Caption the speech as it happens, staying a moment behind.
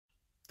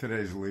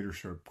Today's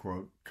leadership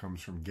quote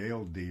comes from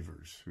Gail,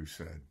 who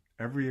said,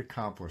 "Every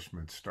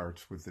accomplishment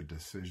starts with the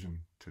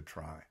decision to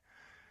try."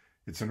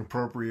 It's an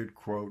appropriate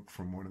quote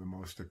from one of the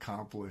most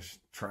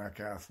accomplished track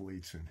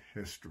athletes in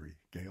history.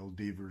 Gail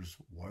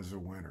was a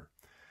winner.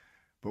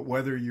 But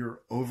whether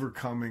you're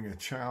overcoming a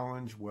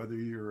challenge, whether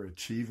you're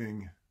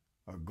achieving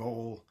a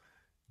goal,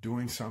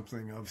 doing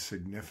something of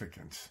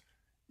significance,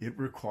 it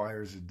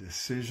requires a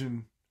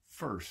decision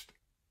first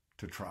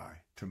to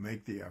try, to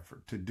make the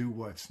effort, to do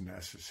what's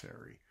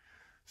necessary.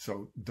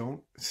 So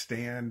don't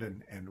stand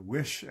and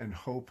wish and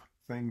hope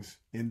things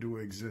into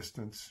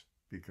existence,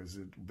 because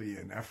it'll be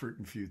an effort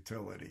and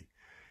futility.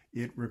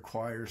 It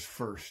requires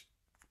first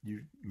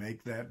you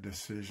make that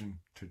decision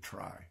to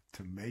try,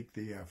 to make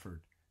the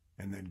effort,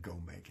 and then go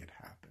make it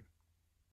happen.